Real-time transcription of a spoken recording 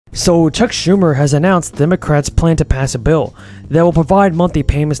So Chuck Schumer has announced Democrats plan to pass a bill that will provide monthly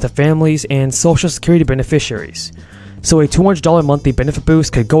payments to families and Social Security beneficiaries. So a $200 monthly benefit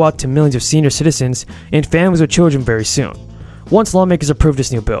boost could go out to millions of senior citizens and families with children very soon, once lawmakers approve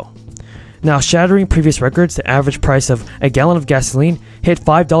this new bill. Now, shattering previous records, the average price of a gallon of gasoline hit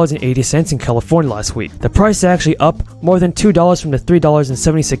 $5.80 in California last week. The price is actually up more than $2 from the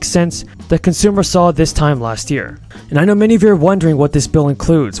 $3.76 that consumers saw this time last year. And I know many of you are wondering what this bill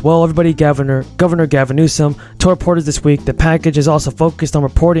includes. Well, Governor Gavin Newsom told reporters this week the package is also focused on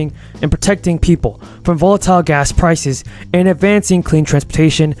reporting and protecting people from volatile gas prices and advancing clean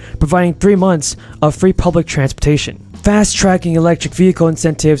transportation, providing 3 months of free public transportation, fast-tracking electric vehicle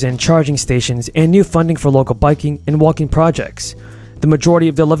incentives and charging stations, and new funding for local biking and walking projects. The majority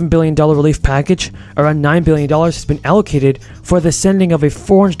of the $11 billion relief package, around $9 billion, has been allocated for the sending of a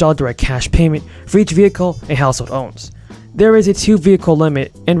 $400 direct cash payment for each vehicle a household owns. There is a 2-vehicle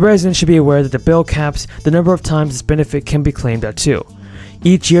limit, and residents should be aware that the bill caps the number of times this benefit can be claimed at 2.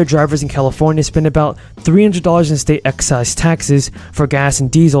 Each year, drivers in California spend about $300 in state excise taxes for gas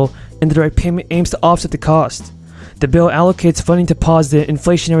and diesel, and the direct payment aims to offset the cost. The bill allocates funding to pause the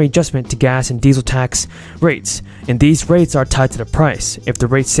inflationary adjustment to gas and diesel tax rates, and these rates are tied to the price. If the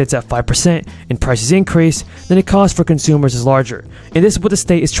rate sits at 5% and prices increase, then the cost for consumers is larger, and this is what the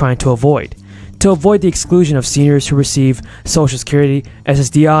state is trying to avoid. To avoid the exclusion of seniors who receive Social Security,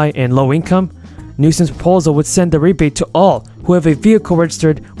 Ssdi, and low income, Newsom's proposal would send the rebate to all who have a vehicle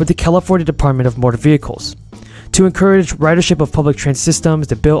registered with the California Department of Motor Vehicles. To encourage ridership of public transit systems,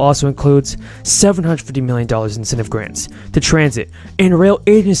 the bill also includes $750 million in incentive grants to transit and rail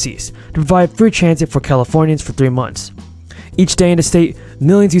agencies to provide free transit for Californians for 3 months. Each day in the state,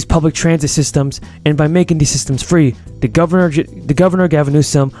 millions use public transit systems, and by making these systems free, the Governor Gavin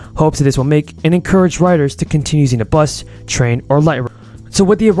Newsom hopes that this will make and encourage riders to continue using a bus, train, or light rail. So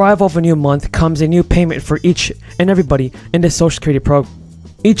with the arrival of a new month comes a new payment for each and everybody in the Social Security program.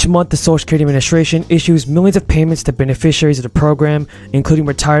 Each month, the Social Security Administration issues millions of payments to beneficiaries of the program, including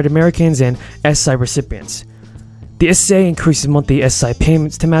retired Americans and Ssdi recipients. The Ssdi increases monthly Ssdi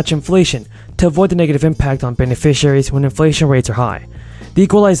payments to match inflation to avoid the negative impact on beneficiaries when inflation rates are high. The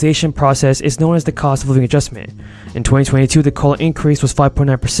equalization process is known as the cost of living adjustment. In 2022, the COLA increase was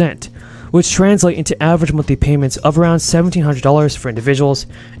 5.9%, which translates into average monthly payments of around $1,700 for individuals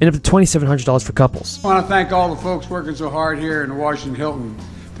and up to $2,700 for couples. I want to thank all the folks working so hard here in the Washington Hilton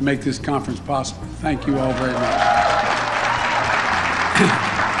to make this conference possible. Thank you all very much.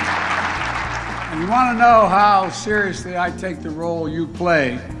 And you want to know how seriously I take the role you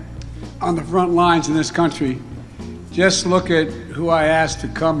play on the front lines in this country? Just look at who I asked to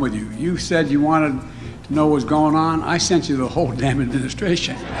come with you. You said you wanted to know what's going on. I sent you the whole damn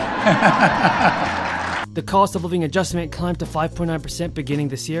administration. The cost of living adjustment climbed to 5.9% beginning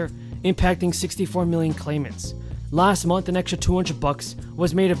this year, impacting 64 million claimants. Last month, an extra $200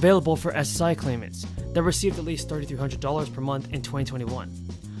 was made available for Ssdi claimants that received at least $3,300 per month in 2021.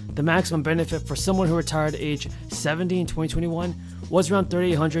 The maximum benefit for someone who retired at age 70 in 2021 was around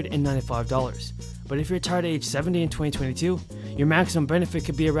 $3,895. But if you retired at age 70 in 2022, your maximum benefit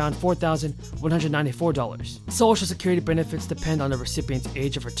could be around $4,194. Social Security benefits depend on the recipient's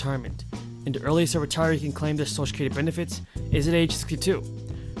age of retirement, and the earliest a retiree can claim their Social Security benefits is at age 62.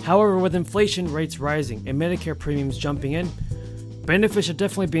 However, with inflation rates rising and Medicare premiums jumping in, benefits should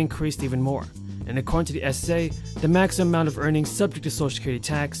definitely be increased even more. And according to the Ssdi, the maximum amount of earnings subject to Social Security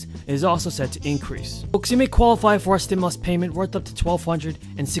tax is also set to increase. Folks, you may qualify for a stimulus payment worth up to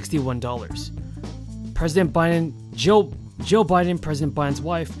 $1,261. Joe Biden, President Biden's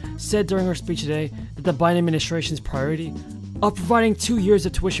wife, said during her speech today that the Biden administration's priority of providing 2 years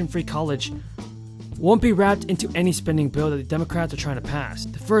of tuition-free college won't be wrapped into any spending bill that the Democrats are trying to pass.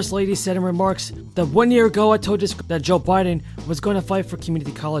 The First Lady said in remarks that 1 year ago I told us that Joe Biden was going to fight for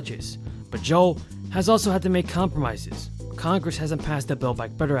community colleges, but Joe has also had to make compromises. Congress hasn't passed the Build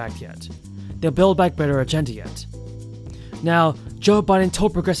Back Better Act yet, the Build Back Better agenda yet. Now, Joe Biden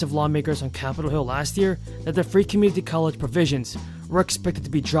told progressive lawmakers on Capitol Hill last year that the free community college provisions were expected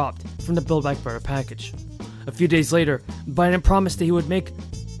to be dropped from the Build Back Better package. A few days later, Biden promised that he would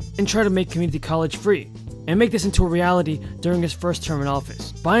try to make community college free and make this into a reality during his first term in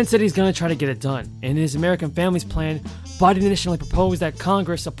office. Biden said he's going to try to get it done. In his American Families Plan, Biden initially proposed that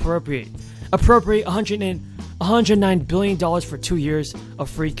Congress appropriate $109 billion for 2 years of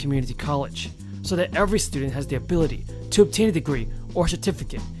free community college, so that every student has the ability to obtain a degree or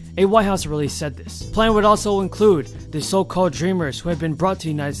certificate. A White House release said this. The plan would also include the so-called Dreamers who had been brought to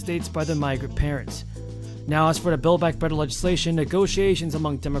the United States by their migrant parents. Now, as for the Build Back Better legislation, negotiations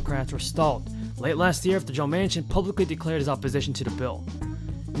among Democrats were stalled late last year after Joe Manchin publicly declared his opposition to the bill.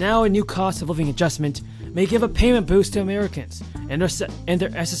 Now a new cost of living adjustment may give a payment boost to Americans and their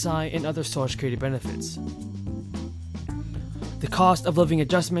SSI and other Social Security benefits. The cost of living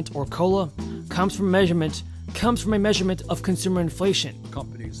adjustment, or COLA, comes from a measurement of consumer inflation.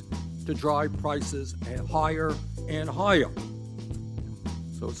 Companies to drive prices higher and higher.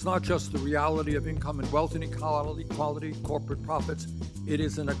 So it's not just the reality of income and wealth inequality, corporate profits. It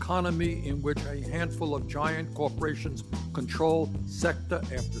is an economy in which a handful of giant corporations control sector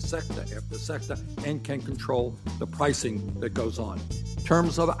after sector after sector and can control the pricing that goes on. In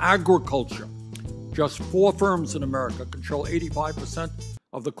terms of agriculture, just 4 firms in America control 85%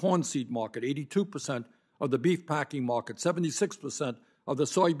 of the corn seed market, 82% of the beef packing market, 76% of the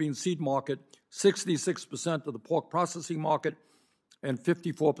soybean seed market, 66% of the pork processing market, and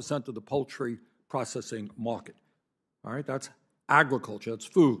 54% of the poultry processing market. All right, that's agriculture, that's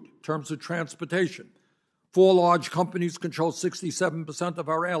food. In terms of transportation, 4 large companies control 67% of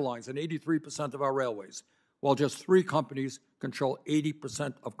our airlines and 83% of our railways, while just 3 companies control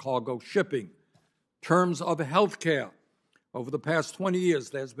 80% of cargo shipping. In terms of healthcare, over the past 20 years,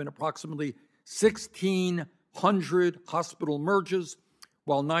 there's been approximately 1,600 hospital mergers,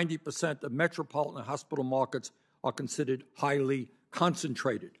 while 90% of metropolitan hospital markets are considered highly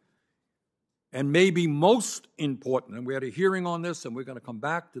concentrated. And maybe most important, and we had a hearing on this, and we're going to come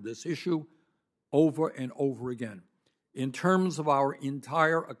back to this issue over and over again, in terms of our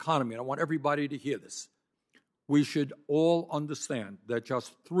entire economy, and I want everybody to hear this, we should all understand that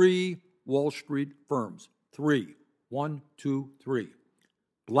just 3 Wall Street firms, 3, 1, 2, 3,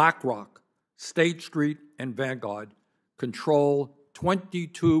 BlackRock, State Street, and Vanguard, control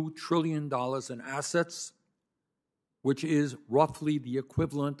 $22 trillion in assets, which is roughly the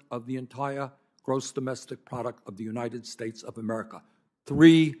equivalent of the entire gross domestic product of the United States of America.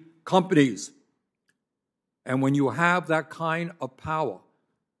 3 companies. And when you have that kind of power,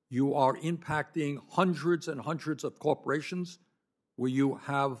 you are impacting hundreds and hundreds of corporations where you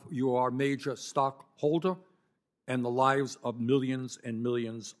are a major stockholder and the lives of millions and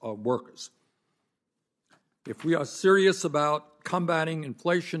millions of workers. If we are serious about combating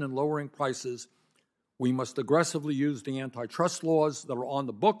inflation and lowering prices, we must aggressively use the antitrust laws that are on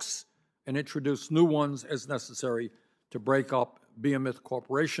the books and introduce new ones as necessary to break up behemoth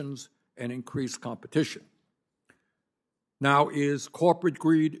corporations and increase competition. Now, is corporate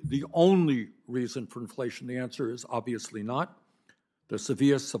greed the only reason for inflation? The answer is obviously not. The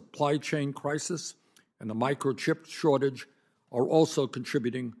severe supply chain crisis and the microchip shortage are also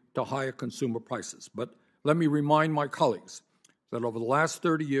contributing to higher consumer prices. But let me remind my colleagues that over the last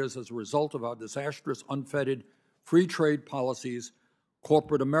 30 years, as a result of our disastrous, unfettered free trade policies,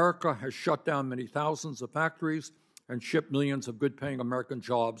 corporate America has shut down many thousands of factories and shipped millions of good-paying American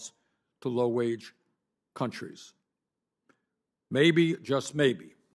jobs to low-wage countries. Maybe, just maybe,